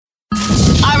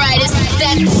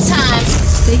Check time.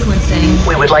 Sequencing.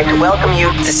 We would like to welcome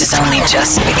you. This has only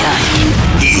just begun.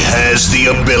 He has the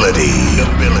ability.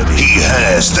 He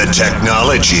has the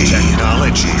technology.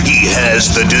 He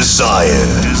has the desire.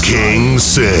 King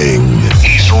Sing.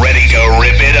 He's ready to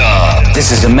rip it up.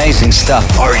 This is amazing stuff.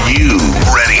 Are you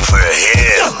ready for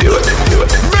him? Do it.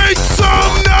 Make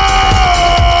some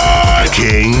noise!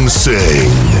 King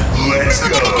Sing. Let's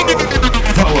go.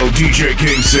 Follow DJ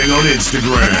King Sing on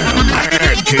Instagram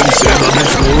at King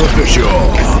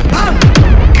Sing_official.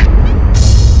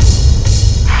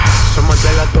 Somos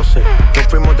de las 12, nos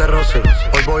fuimos de roce.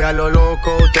 Hoy voy a lo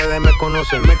loco, ustedes me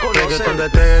conocen. Reggaeton de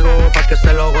Tego, pa' que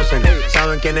se lo gocen.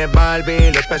 Saben quién es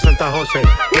Balvin, los pesos Santa José.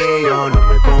 Y yo no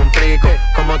me complico,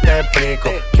 ¿cómo te explico?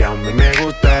 Que a mí me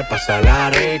gusta pasarla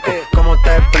rico. ¿Cómo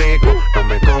te explico? No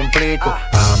me complico,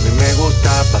 a mí me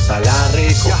gusta pasarla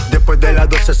rico. Después de las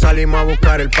 12 salimos a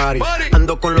buscar el party.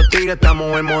 Ando con los tigres,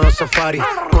 estamos en modo safari.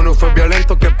 Con un fue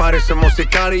violento que parece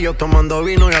musicari. Yo tomando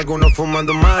vino y algunos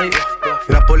fumando mari.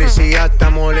 La policía está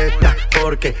molesta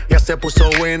porque ya se puso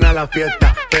buena la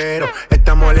fiesta. Pero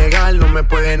estamos legal, no me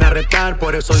pueden arrestar.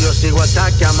 Por eso yo sigo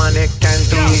hasta que amanezca en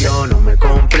ti. Yo no me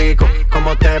complico,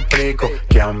 ¿cómo te explico?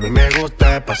 Que a mí me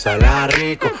gusta pasarla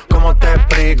rico. ¿Cómo te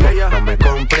explico? No me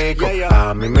complico,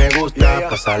 a mí me gusta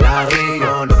pasarla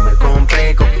rico. No me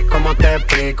complico, ¿cómo te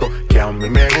explico? Que a mí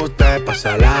me gusta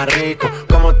pasarla rico.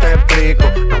 ¿Cómo te explico?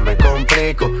 No me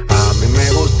complico, a mí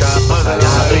me gusta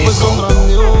pasarla rico.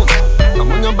 Las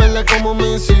uñas verdes como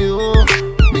mis hijos.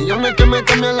 Millones que me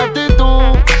cambian la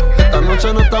actitud. Esta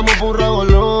noche no estamos por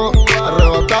revolú.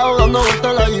 Arrebatado dando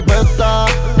vueltas la jipeta.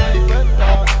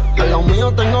 Al lado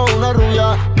mío tengo una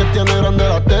rubia que tiene grande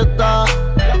la teta.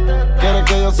 Quiere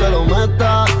que yo se lo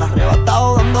meta.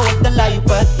 Arrebatado dando vueltas en la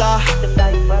jipeta.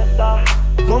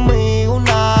 Conmigo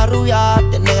una rubia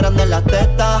tiene grande la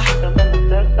teta.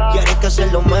 Quiere que se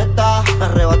lo meta.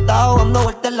 Arrebatado dando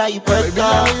vueltas en la jipeta. Baby,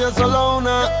 la vida es solo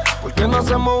una. ¿Por qué no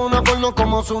hacemos una porno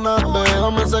como Zuna?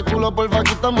 Déjame ese culo, porfa,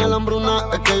 quítame la hambruna.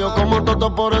 Es que yo como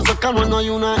todo, por eso es que no hay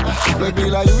una.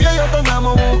 Baby, la lluvia y yo te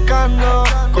andamos buscando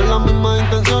con las mismas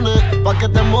intenciones. Pa' que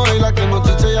te muera y la que no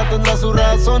chiche ya tendrá sus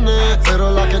razones. Pero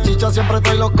la que chicha siempre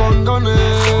trae los condones.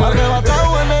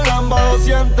 Arrebatado en el Lamba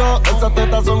 200. Esas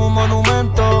tetas son un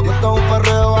monumento. Esto es un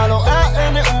perreo a los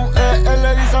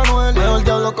A-N-U-E-L, dice Anuel. Mejor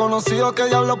diablo conocido que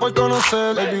diablo por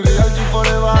conocer. Baby, real G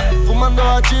forever. Fumando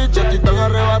hachiche, estoy tan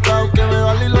arrebatado que me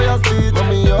da Lilo y así.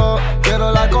 Mami, yo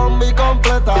quiero la combi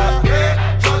completa. Y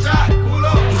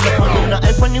me pone una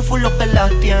iPhone y full lo que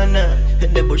las tiene.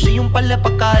 En el bolsillo un par de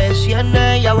pacas de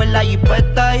cienes. Ya ve la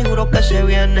jipeta y juro que se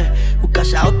viene.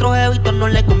 Buscarse a otro jevito no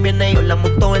le conviene. Yo la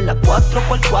monto en la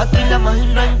 4x4 y la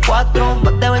imagino en 4.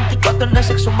 Más de 24 en el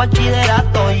sexo, un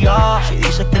bachillerato. Yo, si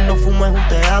dice que no fumo es un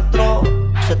teatro.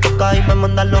 Se toca y me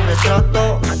mandan los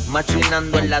retratos.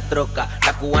 Machinando en la troca,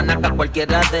 la cubana que a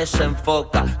cualquiera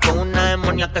desenfoca. Con una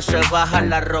demonia que se baja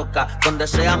la roca. Donde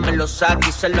sea me lo saca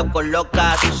y se lo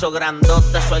coloca. Se hizo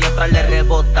grandote, eso allá atrás le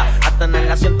rebota. Hasta en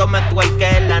el asiento me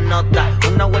tuerque la nota.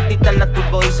 Una vueltita en la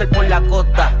turbo diesel por la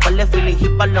costa. Vale Philly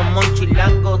para los monchis y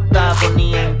langota.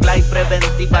 Bonnie en Clyde,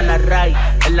 preventiva la ray.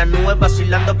 En la nube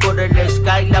vacilando por el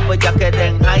sky. La bella que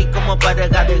en high como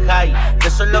pareja de high.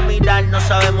 De solo mirar no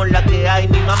sabemos la que hay.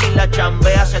 Mi mami la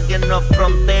chambea, sé quien nos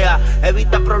frontea.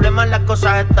 Evita problemas, las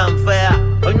cosas están feas.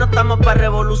 Hoy no estamos pa'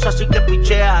 revolución, así que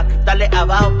pichea. Quítale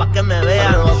abajo pa' que me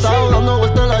vean. Arrebatado dando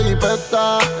vueltas en la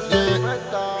jipeta,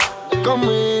 yeah.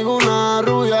 Conmigo una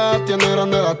rubia tiene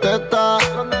grande la teta.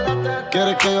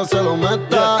 Quiere que yo se lo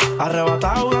meta, yeah.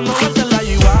 Arrebatado dando vueltas en la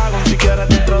G-Wagon. Si quieres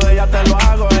dentro de ella te lo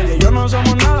hago. Ella y yo no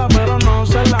somos nada, pero no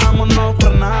celamos, no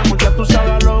frenamos. Ya tú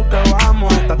sabes a lo que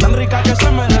vamos. Está tan rica que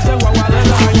se merece guagua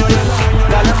del año.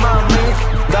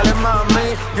 Dale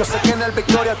mami, yo sé que en el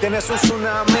Victoria tienes un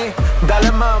tsunami.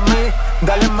 Dale mami,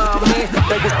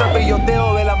 te gusta el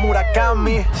brilloteo de la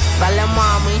Murakami. Dale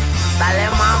mami,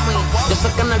 yo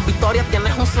sé que en el Victoria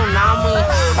tienes un tsunami.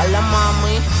 Dale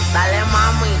mami.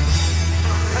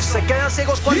 Se quedan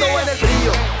ciegos cuando ven el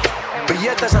brillo.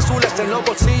 Billetes azules en los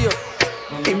bolsillos.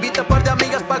 Invita a un par de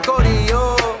amigas pa'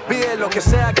 corillo. Pide lo que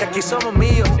sea, que aquí somos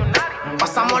míos.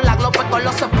 Pasamos la glope con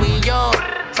los cepillos.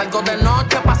 Salgo de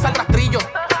noche, pasa el rastrillo.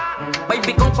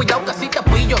 Baby, con cuidado que si te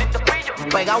pillo.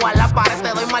 Pegado a la pared te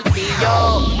doy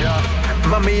martillo.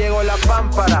 Mami, llegó la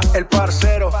pámpara, el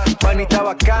parcero. Manita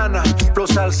bacana,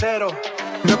 plus al cero.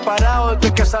 No he parado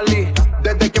desde que salí.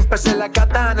 Desde que empecé la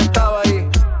katana estaba ahí.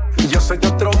 Yo soy de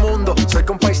otro mundo, soy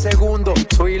compa y segundo.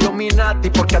 Soy Illuminati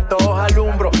porque a todos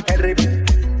alumbro. El rip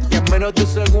y en menos de un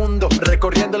segundo.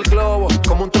 Recorriendo el globo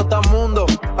como un trotamundo.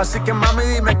 Así que mami,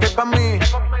 dime que es pa' mí.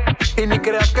 Y ni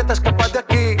creas que te escapas de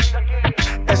aquí.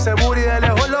 Ese booty de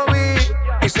lejos lo vi.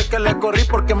 le corrí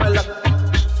porque me la...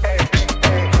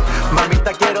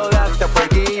 Mamita, quiero darte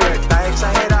fueguillo. Estás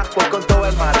exagerada, voy con todo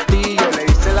el martillo. Le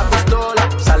hice la pistola,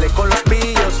 sale con los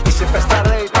pillos. Y siempre está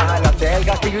rey para jalarte el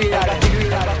gatillo y la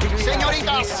gatillo.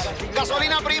 Señoritas,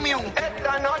 gasolina premium.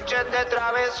 Esta noche de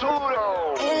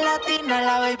travesuro. En Latina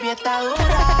la baby está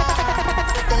dura.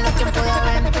 Este es los tiempos de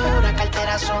aventura.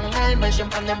 Carteras son Hermes,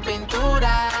 siempre ando en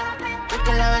pintura.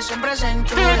 Porque la ves siempre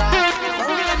cintura.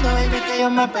 Estoy buscando, baby, que yo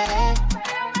me pegué.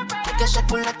 Que ese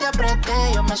culo te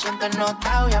apreté. Yo me siento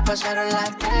ennotado, ya pasaron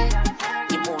las 3.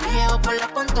 Y muy viejo por la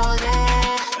punto 10.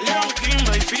 Leon King,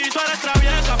 baby, tú eres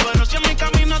traviesa. Pero si en mi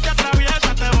camino te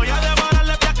atraviesa, te voy a devorar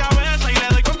de pie a cabeza. Y le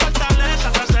doy con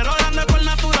fortaleza. Trasero grande por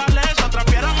naturaleza. Otra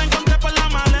piedra me encontré por la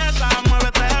maleza.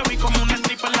 Muévete heavy como un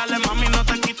stripper. Dale, mami, no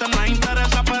te quites, no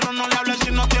interesa. Pero no le hables si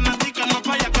no tienes ticket. No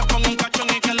falla que ponga un cachón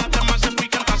y que las demás se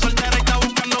piquen. Está soltera y está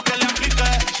buscando que le aplique.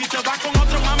 Si te vas con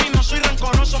otro, mami, no soy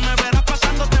rencoroso. Me verás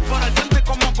pasándote por el frente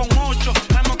como con 8.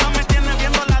 La nota me tiene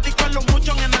viendo la disco en los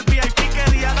muchos. En el VIP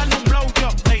quería darle un blow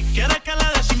job. Ey, quiere que le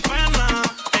dé sin pena.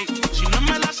 Ey, si no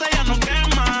me la sé, ya no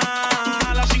quema.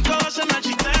 A las 5:12 en el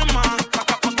sistema.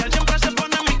 Porque él siempre se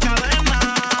pone en mi cadena.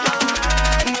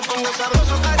 Me pongo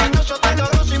sabroso, cariñoso, te lo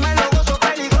rozo y me lo gozo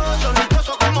peligroso.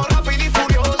 Nitroso como rápido y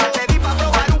furioso. Le di pa'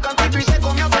 probar un cantito y se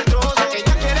comió todo el trozo.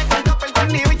 Ella quiere con capa el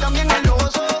tornillo y también el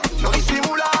oso. No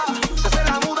disimula, se hace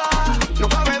la muda. No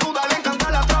cabe duda, le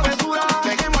encanta la travesura.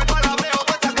 Dejemos el palabreo,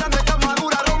 tú estás grande, estás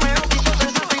madura. Romeo quiso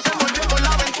ser santo y se envolvió con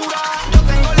la aventura. Yo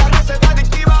tengo la receta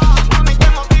adictiva, mami te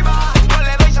motiva. Yo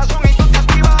le doy sazón y tú te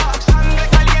activas. Sangre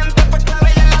caliente, pues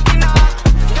clave y en latina.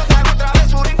 Yo te hago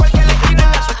travesura en cualquier esquina.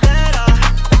 Soltera,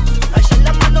 alza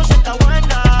la mano si está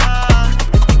buena.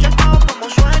 Escucha el bajo como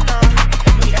suena.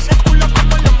 Mira ese culo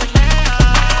como lo menea.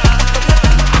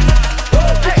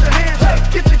 Get your hands up,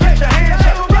 get your hands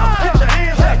up, get your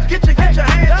hands up, get your hands up, get your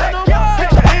hands up, get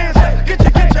your hands up, get your hands up, get your hands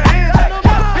up, get your hands up, get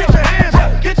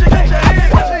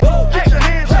your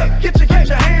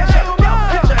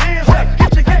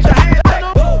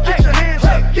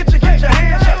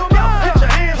hands up, get your hands up, get your hands up, get your hands up, get your hands up, get your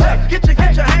hands up, get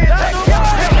your hands up.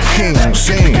 King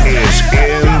Sing is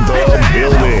in the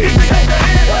building.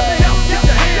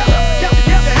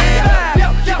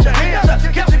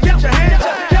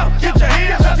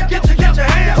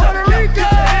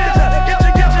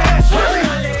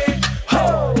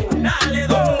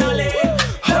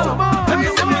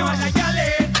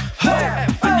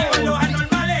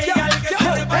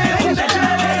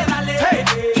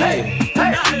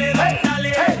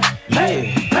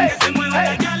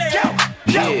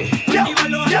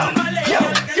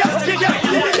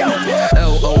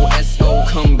 LOSO,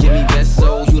 come give me best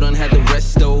so you done had the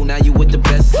rest though. Now you with the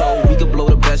best so we could blow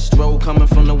the best roll coming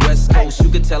from the west coast. You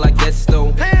could tell I guess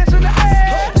though.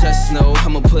 Just know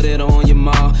I'ma put it on your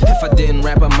ma. If I didn't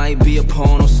rap, I might be a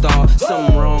porno star.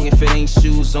 Something wrong if it ain't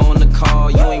shoes on the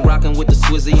car. You ain't rocking with the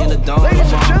Swizzy and the Don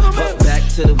Lamar. But back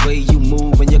to the way you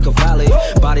move and your cavalli.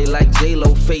 Body like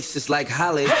J-Lo, face is like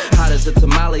Holly. Hot as a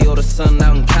tamale or the sun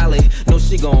out in Cali. No,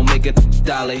 she gon' make it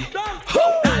dolly.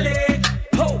 Dale,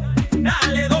 ho,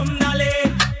 dale, don,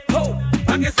 dale, ho,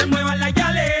 pa' que se muevan las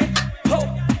yales, ho,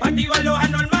 pa' activar los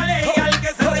anormales y al que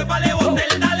se repale bote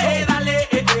el dale, dale,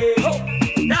 ho,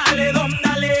 dale, don,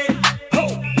 dale, ho,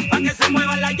 pa' que se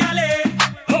muevan las yales,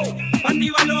 ho, pa'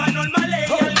 activar los anormales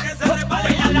y al que se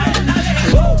repale ya dale, dale,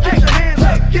 ho. Get your hands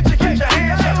up, get your hands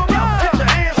up, get your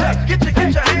hands up, get your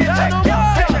hands up, get your hands up,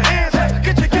 get your hands up,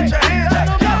 get your hands up, get your hands up.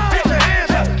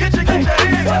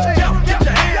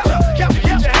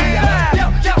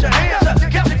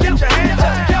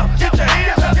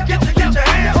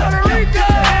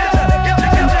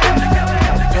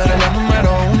 Tú eres la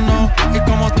número 1 y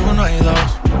como tú no hay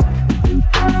dos.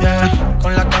 Yeah,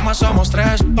 con la cama somos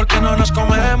 3 porque no nos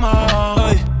comemos.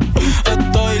 Ay,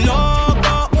 estoy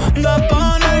loco de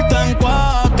ponerte en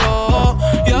 4.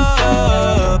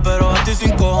 Yeah, pero a ti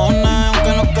sin cojones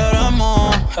aunque no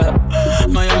queremos.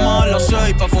 Me llamo a las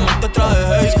 6 pa' fumarte traje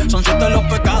haze. Son 7 los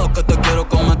pecados que te quiero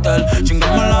cometer.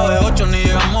 Chingamos a las B8 ni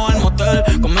llegamos al motel.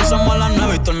 Comenzamos a las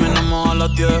 9 y terminamos a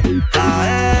las 10.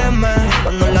 AM,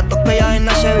 cuando la toque ya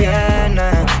no se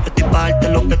viene. Yo estoy pa' darte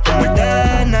lo que tú me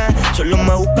ordenes. Solo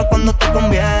me busca cuando te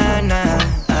conviene.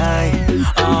 Ay.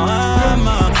 AM,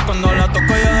 cuando la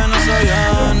toco ya no se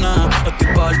viene. Estoy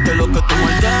pa' darte lo que tú me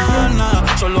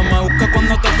ordenas. Solo me busca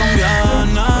cuando te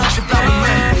conviene.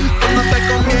 Cuando te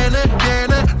conviene,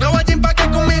 viene. No voy pa' que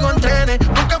conmigo entrene.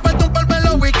 Nunca falta un polvo en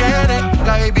los weekendes.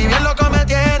 La baby bien loco me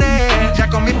tiene. Ya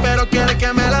comí pero quiere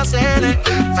que me la cene.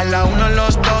 A la 1,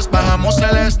 los 2, bajamos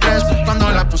el estrés. Cuando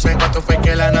la puse en 4 fue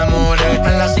que la enamoré.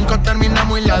 A las 5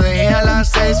 terminamos y la dejé a las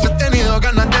 6. He tenido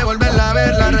ganas de volverla a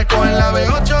ver. La recojo en la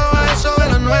B8 a eso de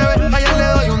las 9.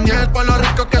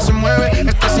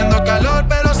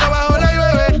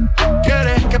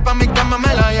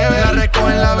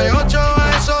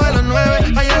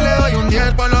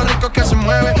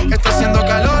 está haciendo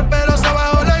calor, pero se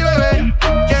bajó la llueve.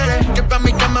 Quiere que pa'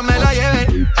 mi cama me la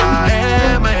lleve.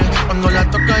 AM, cuando la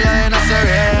toca ya de nada se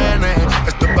viene.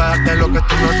 Esto es para darte lo que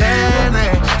tú no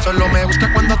tienes. Solo me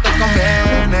gusta cuando te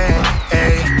conviene.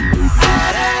 Ey.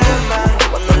 AM,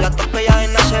 cuando la toca ya de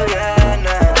nada se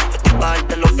viene. Esto es para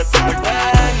darte lo que tú no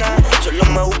tienes. Solo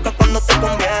me gusta cuando te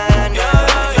conviene.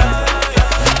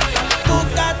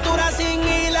 Tu captura sin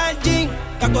ir al gym.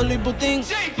 Con Luis Butín,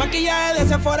 maquillaje de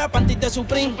Sephora, panty de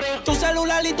Supreme. Tu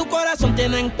celular y tu corazón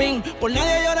tienen pin. Por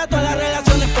nadie llora, todas las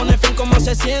relaciones pone fin. ¿Cómo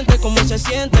se siente? ¿Cómo se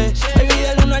siente? Baby,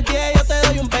 del 1 al 10 yo te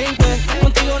doy un 20.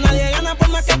 Contigo nadie gana por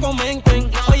más que comenten.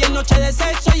 Hoy es noche de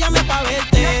sexo y llame pa'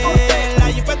 verte. La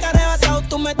jeep está arrebatado,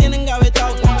 tú me tienes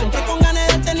engavetado. Compré con ganas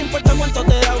de este, no importa cuánto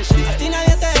te da. A ti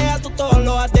nadie te deja, tú todo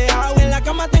lo has dejado. En la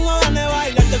cama tengo ganas de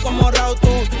bailarte como Raúl. Tu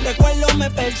recuerdo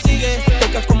me persigue.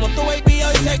 Tocas como tu baby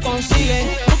hoy se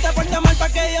consigue. Tú te portas mal pa'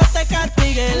 que Dios te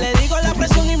castigue. Le digo la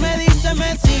presión y me dice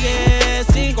me sigue.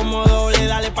 Sí, como doble,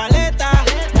 dale paleta.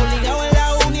 Obligado en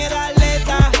la uni era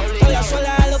atleta. Todas las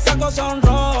suelas de los tacos son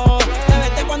rojos. Te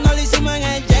vete cuando lo hicimos en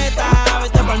el Jetta.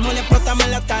 Vete pa'l mall y explótame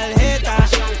la tarjeta.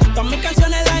 Todas mis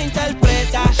canciones las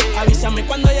interpreta. Avísame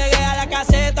cuando llegue a la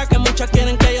caseta. Que muchos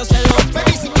quieren que yo se lo.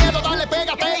 Baby, sin miedo, dale,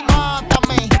 pégate y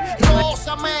mátame.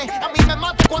 Rózame, a mí me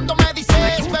mata cuando me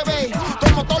dices, bebé.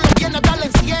 Como todos los viernes, dale,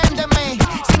 enciéndeme.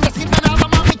 Sin decirme nada,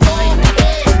 mami,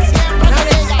 tómate. Siempre me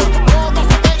pega, todo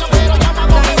se pega, pero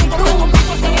llámame. Porque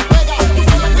conmigo se me pega. Tú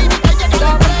solo vives y te llega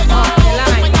la entrega.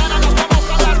 Mañana nos vamos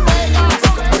a Las Vegas.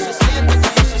 ¿Cómo se siente?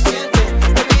 ¿Cómo se siente?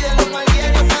 Baby, del 1 al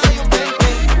 10 yo te doy un 20.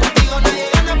 Contigo nadie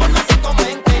gana por más que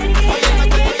comente. Oye, no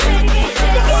te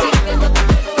Sintiendo tu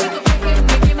cuerpo y tu piel que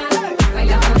me quema.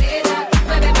 Baila morena,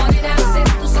 mueve morena. Sé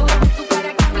tu sabor, tu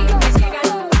cara que a mí me ciega.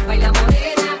 Baila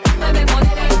morena, mueve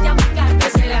morena. Y ya me encanta,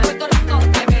 se la Puerto Rico,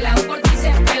 te velan por ti,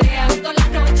 se pelean toda la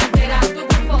noche entera. Tu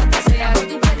cuerpo desea,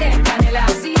 tu piel de canela.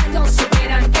 Si ellos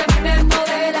supieran que a mí me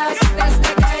modelas. Desde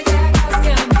que llegaste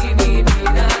a mí, mi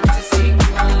vida no es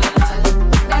igual.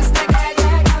 Desde que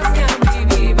llegaste a mí,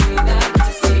 mi vida no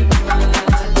es igual.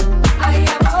 Ay,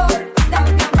 amor,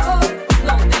 dame amor,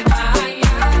 no te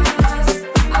vayas.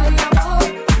 Ay, amor,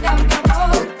 dame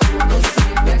amor, no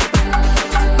sirve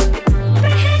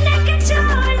Behene ke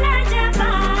chola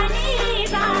jawani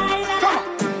wala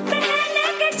Behene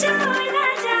ke chola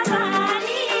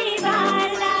jawani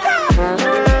wala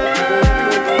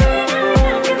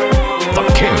The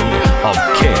King of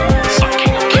Kings. The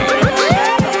King of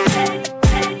Kings.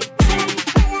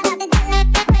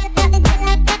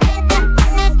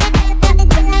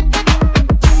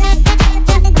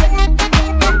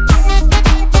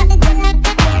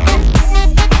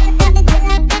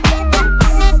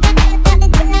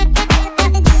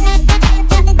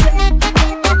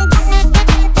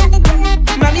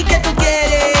 Mami, ¿qué tú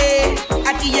quieres?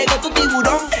 Aquí llegó tu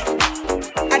tiburón.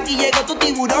 Aquí llegó tu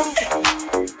tiburón.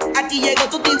 Aquí llegó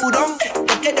tu tiburón.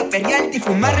 Yo quiero perrearte y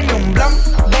fumarme un blunt.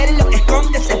 Ver lo que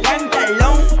esconde ese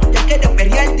pantalón. Yo quiero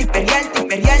perrearte y perrearte y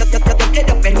perrearte. Yo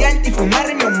quiero perrearte y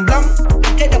fumarme un blunt.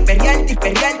 Yo quiero perrearte y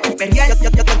perrearte y perrearte.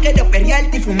 Yo quiero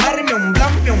perrearte y fumarme un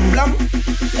blunt.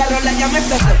 La rola ya me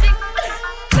explotó.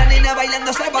 La nena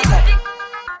bailando se botó.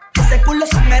 Ese culo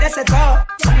se merece todo,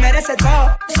 se merece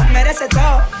todo, se merece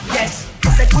todo, yes.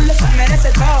 Ese culo se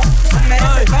merece todo, se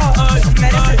merece todo, se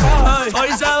merece todo.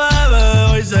 Hoy se bebe,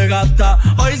 hoy se gasta,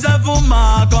 hoy se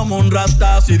fuma como un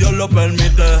rata, si Dios lo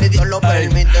permite. Si Dios lo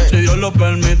permite. Si Dios lo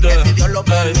permite. Si Dios lo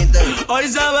permite. Hoy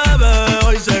se bebe,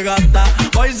 hoy se gasta,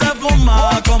 hoy se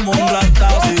fuma como un rata,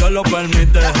 si Dios lo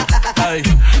permite. Ey,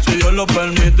 si Dios lo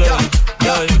permite.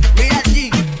 Mira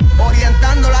allí,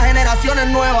 orientando las generaciones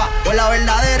nuevas por la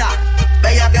verdadera.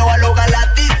 Bella que va a lograr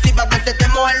la tipsy pa' que se te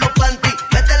mojen los panties.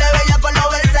 Métele bella con los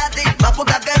versátil, más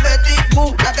puta que Betty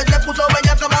Boo. La que se puso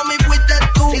bella que mami fuiste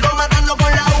tú. Sigo matando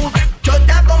con la U.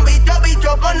 Chocha con bicho,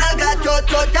 bicho con alga.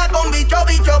 Chocha con bicho,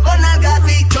 bicho con alga.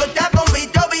 Sí, chocha con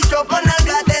bicho, bicho con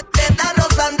alga. Te está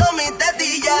rozando mi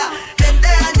tetilla. Este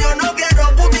año no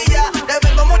quiero putilla. Te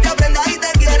ven con mucha prenda y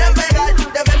te quieren pegar.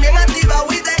 Te ven bien activa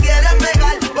y te quieren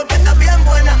pegar. Porque estás bien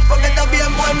buena, porque estás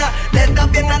bien buena. Te estás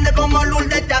bien grande como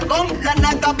Lourdes Chacón. La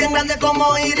naca bien grande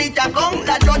como Iri Chacón.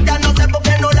 La chocha no sé por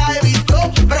qué no la he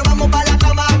visto, pero vamos pa' la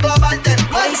cama a clavarte.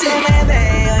 Hoy se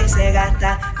bebe, hoy se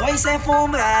gasta, hoy se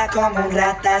fuma como un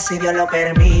rata, si Dios lo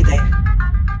permite.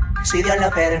 Si Dios lo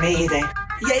permite.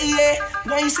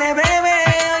 Yeah. Hoy se bebe,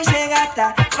 hoy se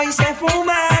gasta, hoy se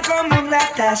fuma como un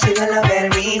rata, si Dios lo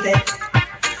permite.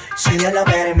 Si si Dios lo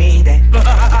permite.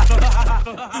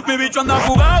 Mi bicho anda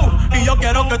jugado y yo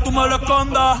quiero que tú me lo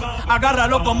escondas.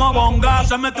 Agárralo como bonga.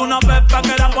 Se mete una pepa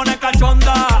que la pone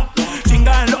cachonda.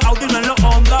 Chinga en los Audi, no en los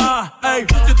Honda. Ey,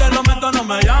 si te lo meto no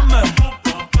me llames,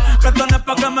 que esto no es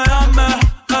pa' que me ames.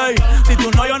 Ey, si tú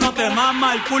no, yo no te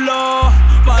mama el culo.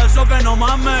 Pa' eso que no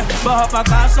mames. Baja pa'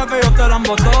 casa que yo te la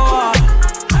embotoa.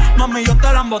 Mami, yo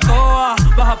te la embotoa.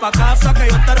 Baja pa' casa que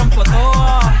yo te rompo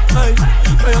toa. Ey,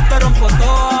 que yo te rompo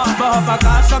toa. Baja pa'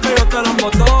 casa que yo te la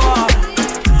embotoa.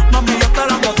 Mami, yo te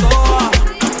la embotoa.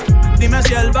 Dime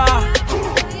si él va,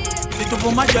 si tú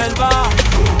fumas hierba.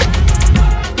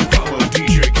 Follow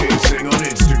DJ King Sing on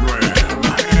Instagram.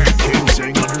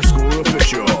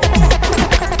 KingSing_official.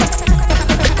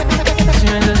 Si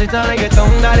necesitas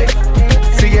reggaetón, dale.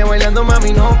 Sigue bailando,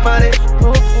 mami, no pare.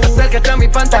 Acércate a mi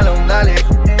pantalón, dale.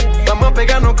 Vamos a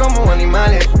pegarnos como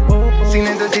animales. Si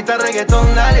necesitas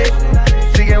reggaetón, dale.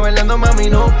 Sigue bailando, mami,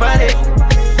 no pare.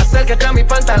 Acércate a mi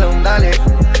pantalón, dale.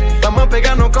 Vamos a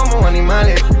pegarnos como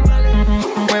animales.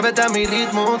 Muévete a mi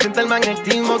ritmo, siente el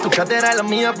magnetismo. Tu cadera es la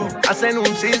mía, hacen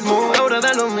un sismo. Ahora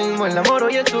da lo mismo, el amor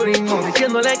y el turismo.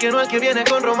 Diciéndole que no al que viene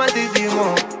con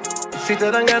romanticismo. Si te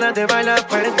dan ganas de bailar,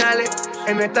 pues dale.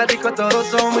 En nuestra disco todos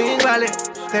somos iguales.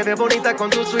 Te ves bonita con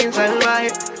tu swing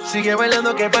salvaje. Sigue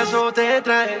bailando, ¿qué pasó? Te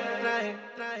traje.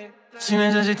 Si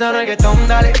necesitas reggaetón,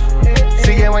 dale.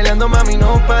 Sigue bailando, mami,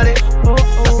 no pare.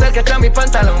 Acércate a mi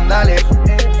pantalón, dale.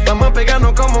 Vamos a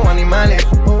pegarnos como animales.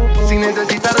 Si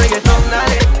necesitas reggaetón,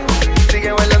 dale.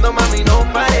 Sigue bailando, mami, no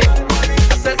pare.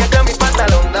 Acércate a mi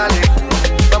pantalón, dale.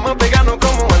 Vamos a pegarnos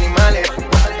como animales.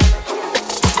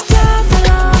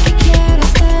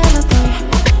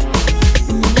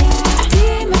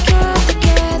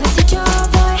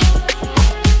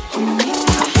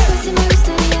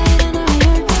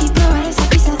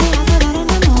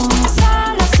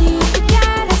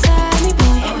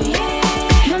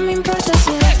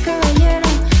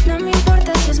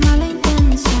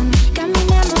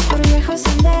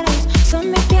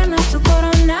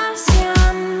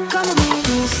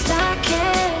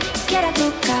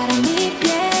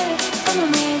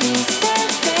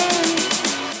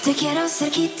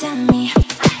 Cerquita a mí.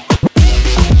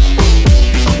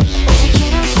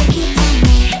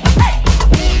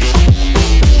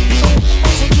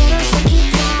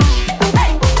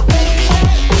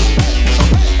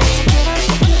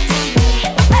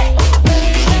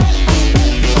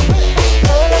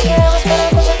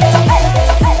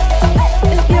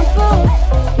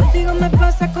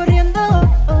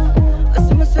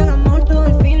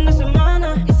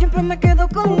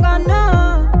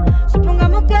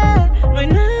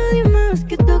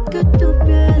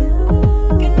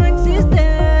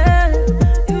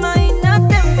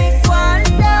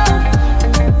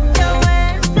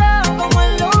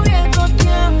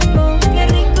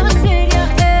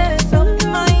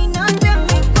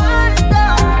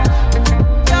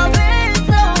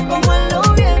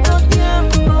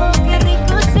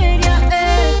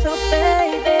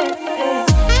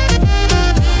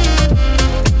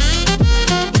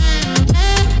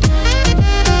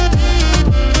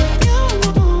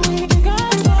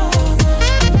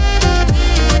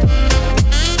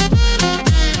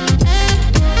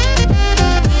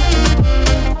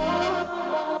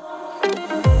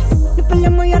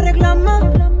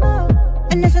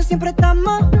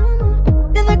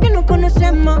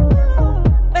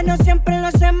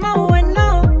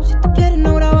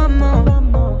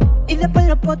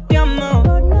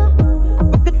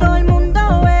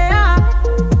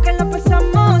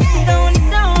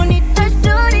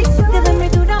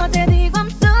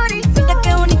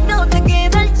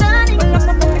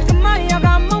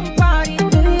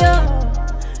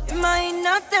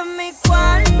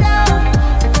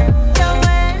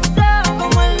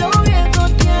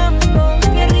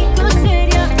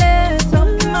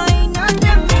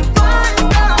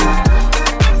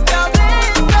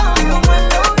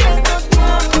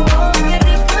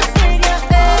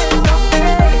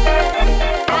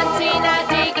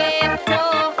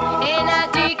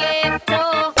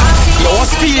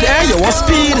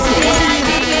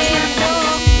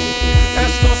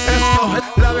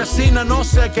 no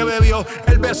sé qué bebió,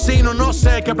 el vecino no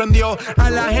sé qué prendió, a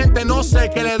la gente no sé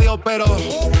qué le dio, pero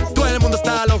todo el mundo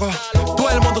está loco, todo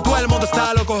el mundo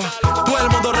está loco, todo el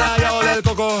mundo rayado del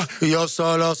coco, y yo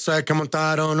solo sé que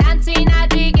montaron. Dancing at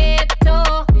the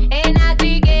ghetto, in at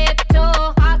the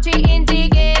ghetto, party in the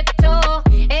ghetto,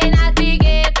 in at the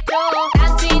ghetto,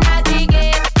 dancing at the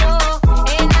ghetto,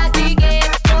 in at the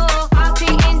ghetto, party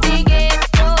in the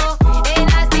ghetto, in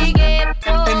at the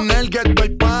ghetto. En el ghetto hay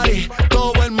party,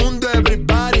 todo el mundo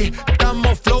everybody,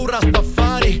 estamos flow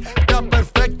Rastafari, está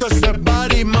perfecto ese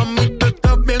body, mami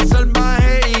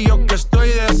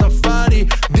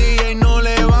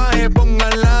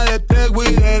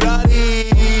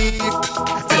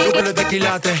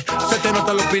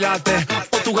pilates.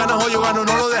 O tú ganas o yo gano,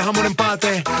 no lo dejamos en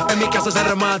empate. En mi casa se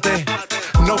remate.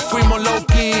 No fuimos low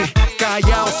key,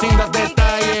 callados sin dar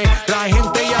detalles. La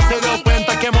gente ya se dio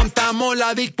cuenta que montamos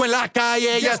la disco en la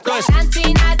calle. Y esto es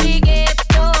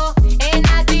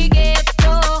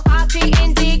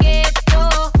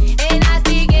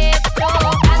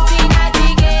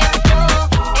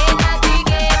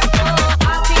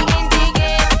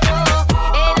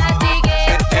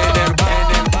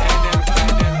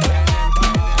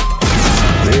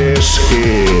This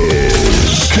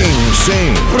is King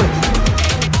Sing.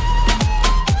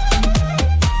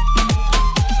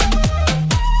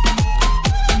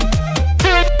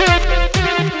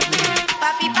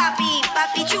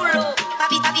 Papi chulo,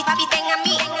 papi ten a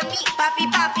mí, papi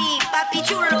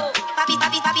chulo, papi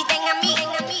ten a mí,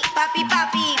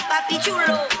 papi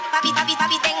chulo, papi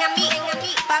ten a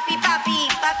mí,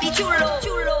 papi chulo,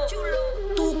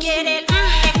 tú quieres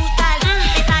te gusta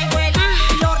te traigo el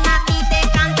Lorna a ti te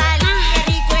canta el qué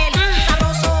rico el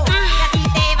sabroso y a ti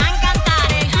te va a encantar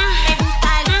el te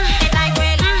gusta te traigo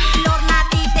el Lorna a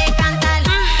ti te canta el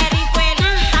qué rico el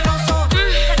sabroso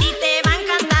y a ti te va a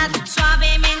encantar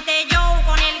suavemente yo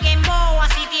con el Gembo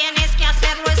así tienes que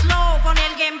hacerlo slow con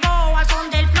el Gembo al son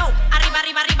del flow arriba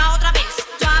arriba arriba otra vez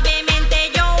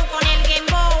suavemente yo con el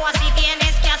Gembo así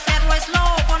tienes que hacerlo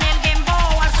slow con el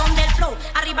Gembo al son del flow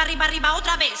arriba arriba arriba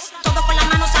otra vez todo con las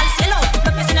manos al cielo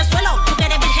los pies en el suelo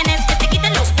mujeres vírgenes que te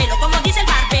quiten los pelos como dice el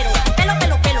barbero pelo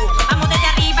pelo pelo vamos desde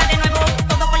arriba de nuevo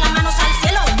todo con las manos al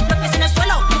cielo los pies en el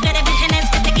suelo mujeres vírgenes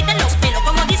que te quiten los pelos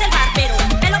como dice el barbero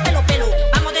pelo pelo pelo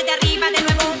vamos desde arriba de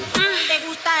nuevo te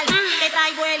gusta el te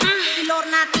traigo el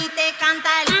Lorna a ti te canta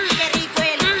el qué rico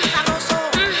el sabroso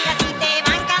y a ti te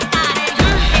va a encantar el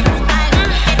te gusta el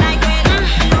te traigo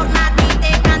el Lorna a ti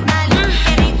te canta el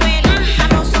qué rico el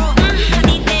sabroso y a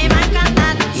ti te va a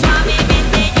encantar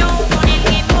suavemente yo con el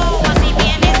Gembo así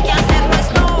tienes que hacerlo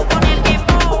slow con el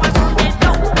Gembo al son del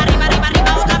flow arriba arriba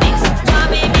arriba otra vez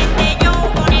suavemente yo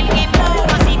con el Gembo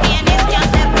así tienes que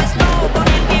hacerlo slow con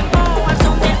el Gembo al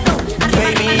son del flow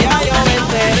Baby, ya yo me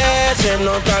enteré, se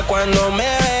nota cuando me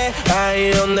ves.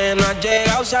 Ahí donde no has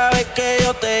llegado, sabes que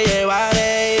yo te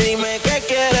llevaré. Y dime qué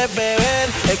quieres beber,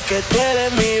 es que tú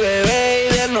eres mi bebé.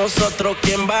 Y de nosotros,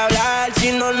 ¿quién va a hablar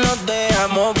si no nos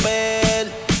dejamos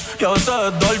ver? Y a veces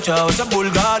es dolce, a veces es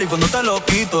vulgar. Y cuando te lo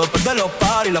quito, después de los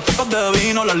paris, las copas de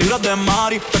vino, las libras de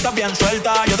mari. Tú estás bien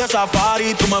suelta, yo de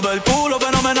safari. Tú me ves el culo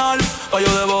fenomenal, pa'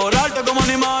 yo devorarte como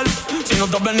animal. Si no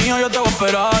te has venido, yo te voy a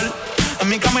esperar. En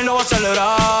mi cama y lo voy a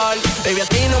celebrar. Baby, a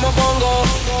ti no me pongo,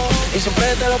 y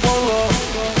siempre te lo pongo.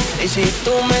 Y si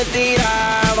tú me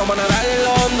tiras, vamos a nadar en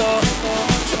lo hondo.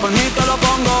 Si por mí te lo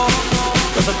pongo,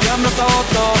 de septiembre hasta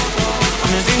agosto. A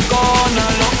mis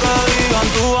rincones, lo que digan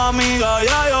tu amiga,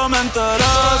 ya yo me enteré.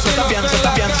 Si estás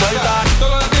bien suelta.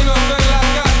 Todos los latinos en la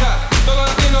casa, todos los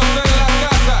latinos en la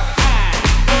casa.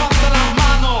 Levanta las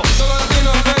manos. Todos los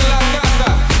latinos en la casa,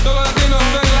 todos los latinos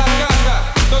en la casa,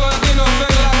 todos los latinos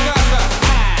en la casa.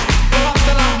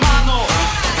 Levanta las manos.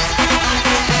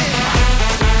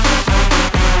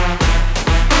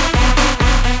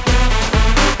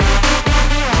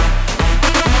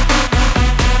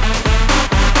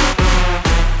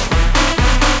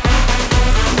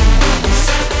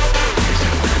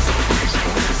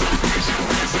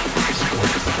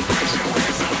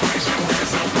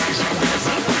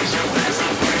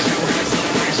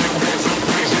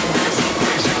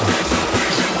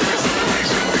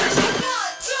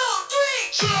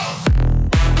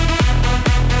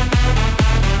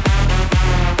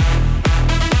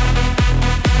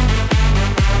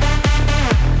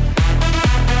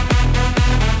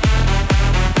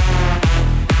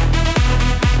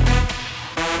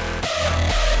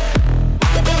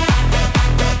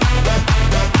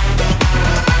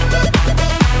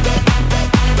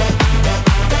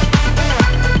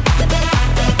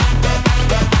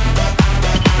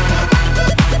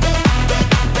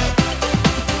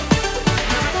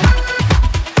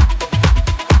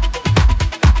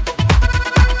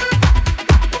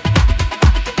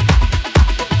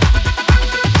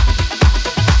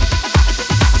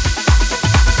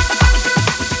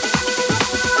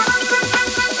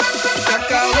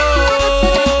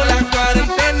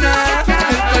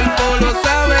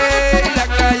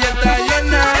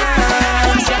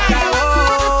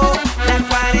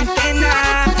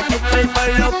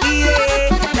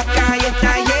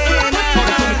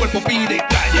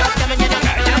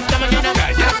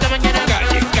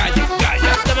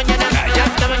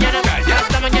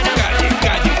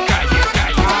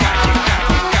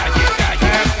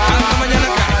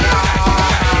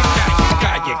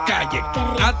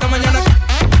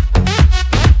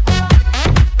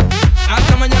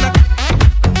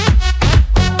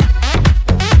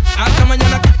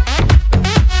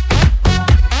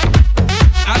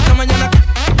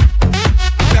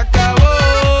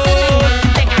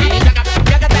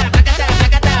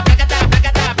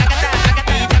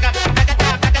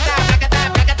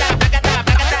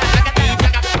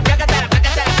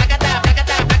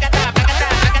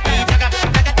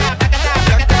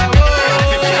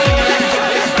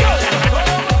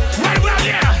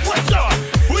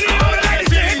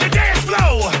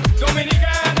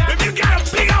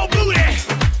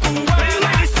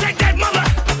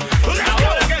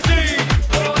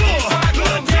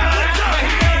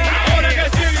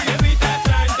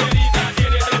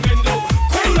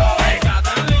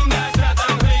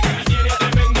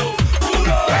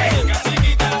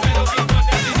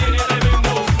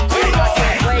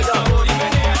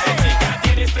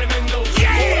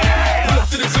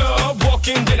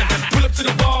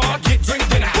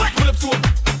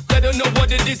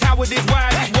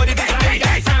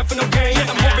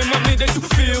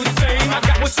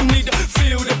 what you need to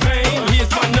feel the pain. Here's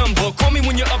my number, call me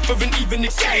when you're up for an even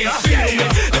exchange. Feel me,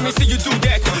 let me see you do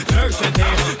that. Dirty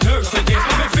dance, let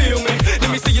me feel me.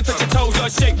 Let me see you touch your toes or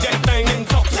shake that thing and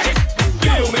talk.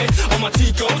 Feel me, all my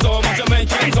Ticos, all my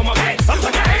Jamaicans, all my backs.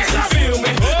 Like an Asian, feel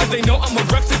me, cause they know I'm a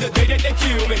rep to the day that they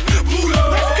kill me. Pull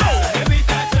up, let's go.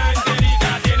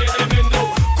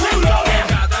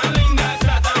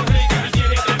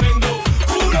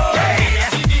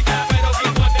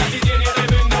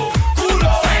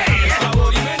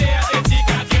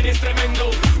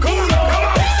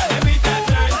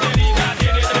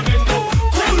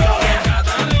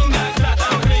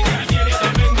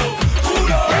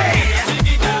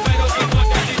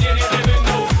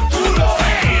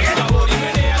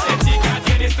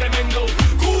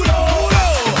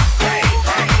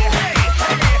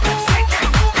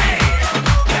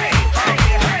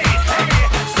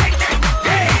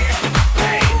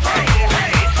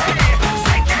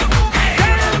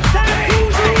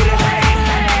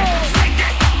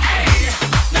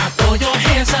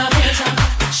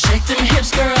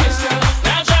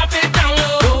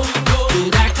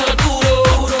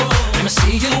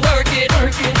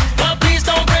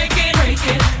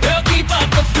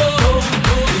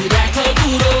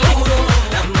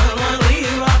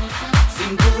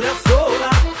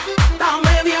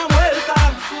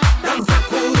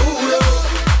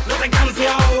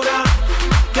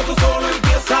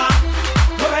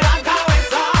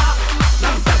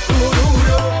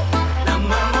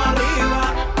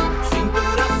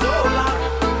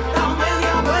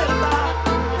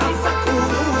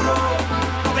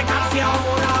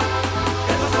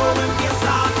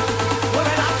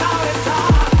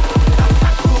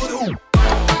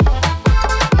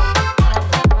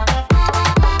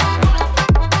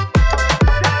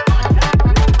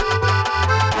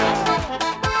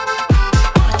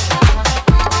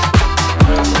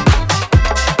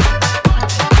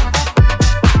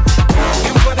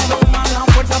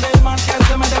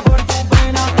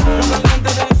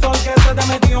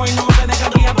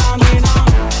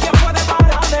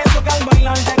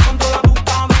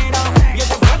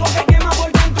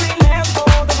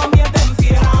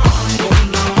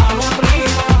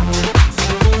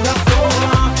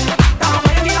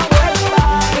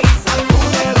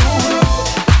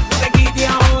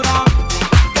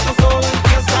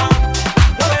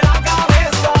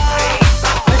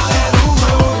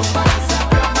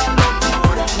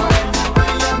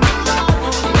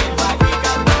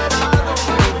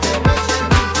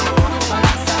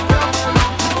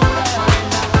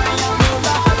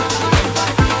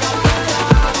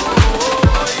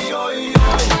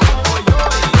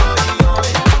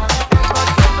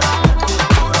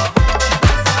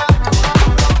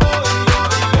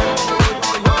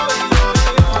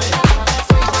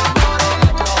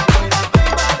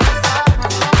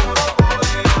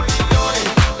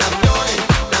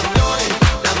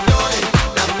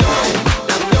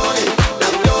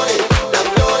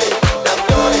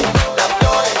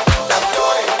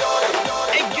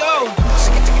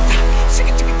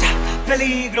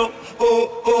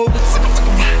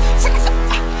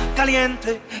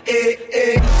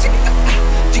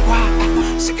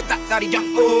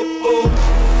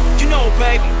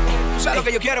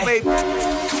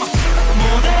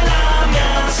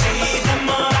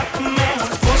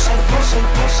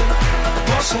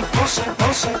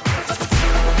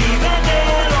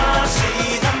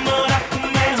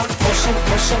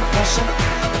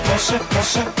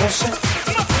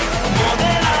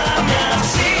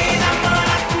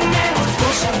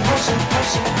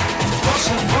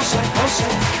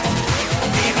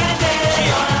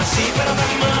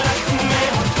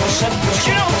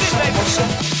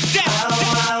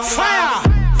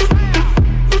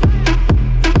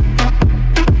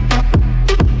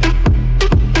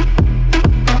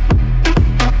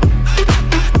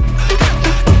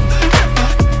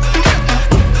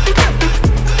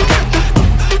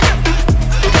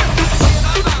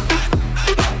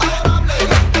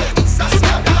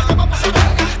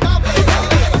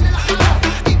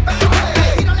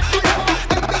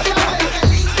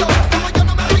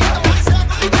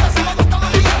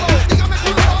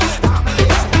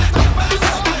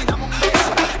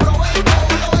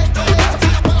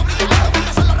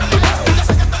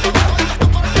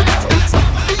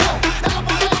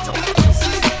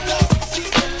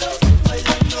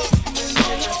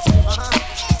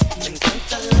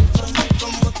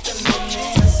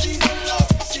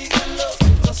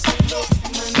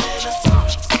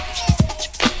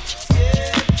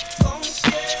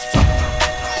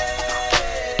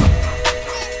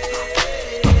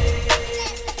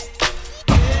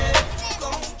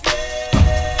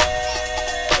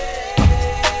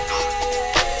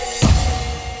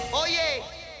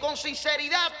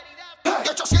 sinceridad. Y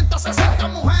 860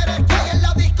 mujeres que hay en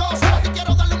la disco. Solo te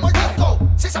quiero darle un mordisco.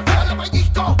 Si se pega le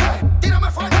pellizco. Tírame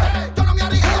fuerte, yo no me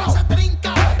arriesgo. Se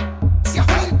trinca, se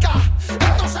afinca.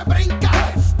 Entonces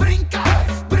brinca, brinca,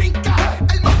 brinca.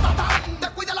 El matatán te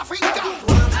cuida la finca.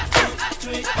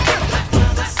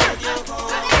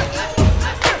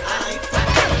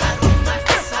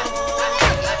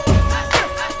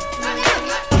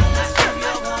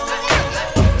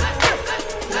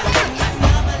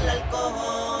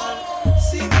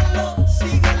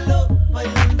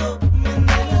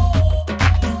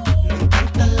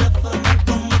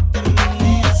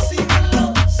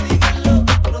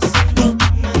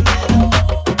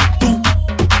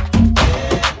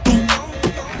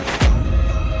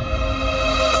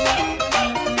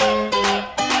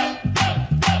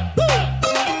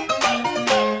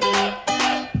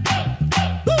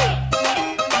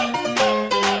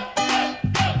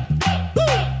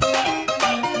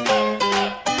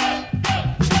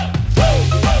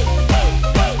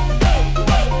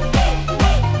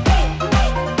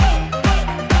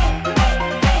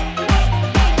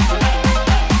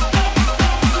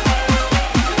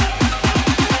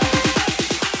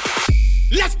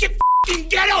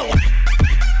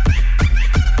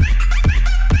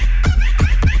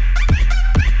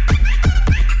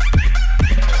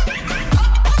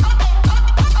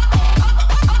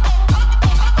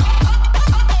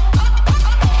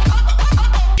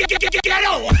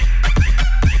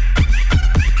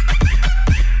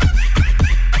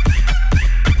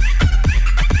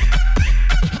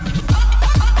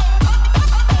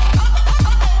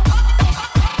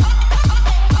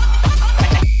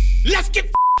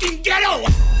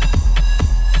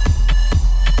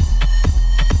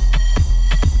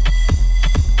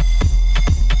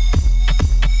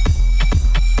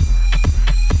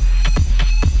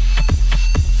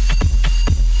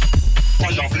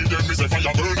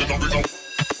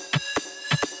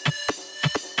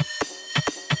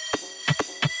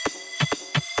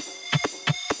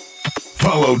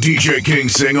 Follow DJ King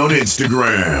Sing on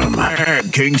Instagram at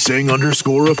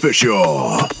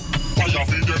KingSing_official. Fire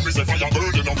feed them, me say fire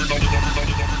burn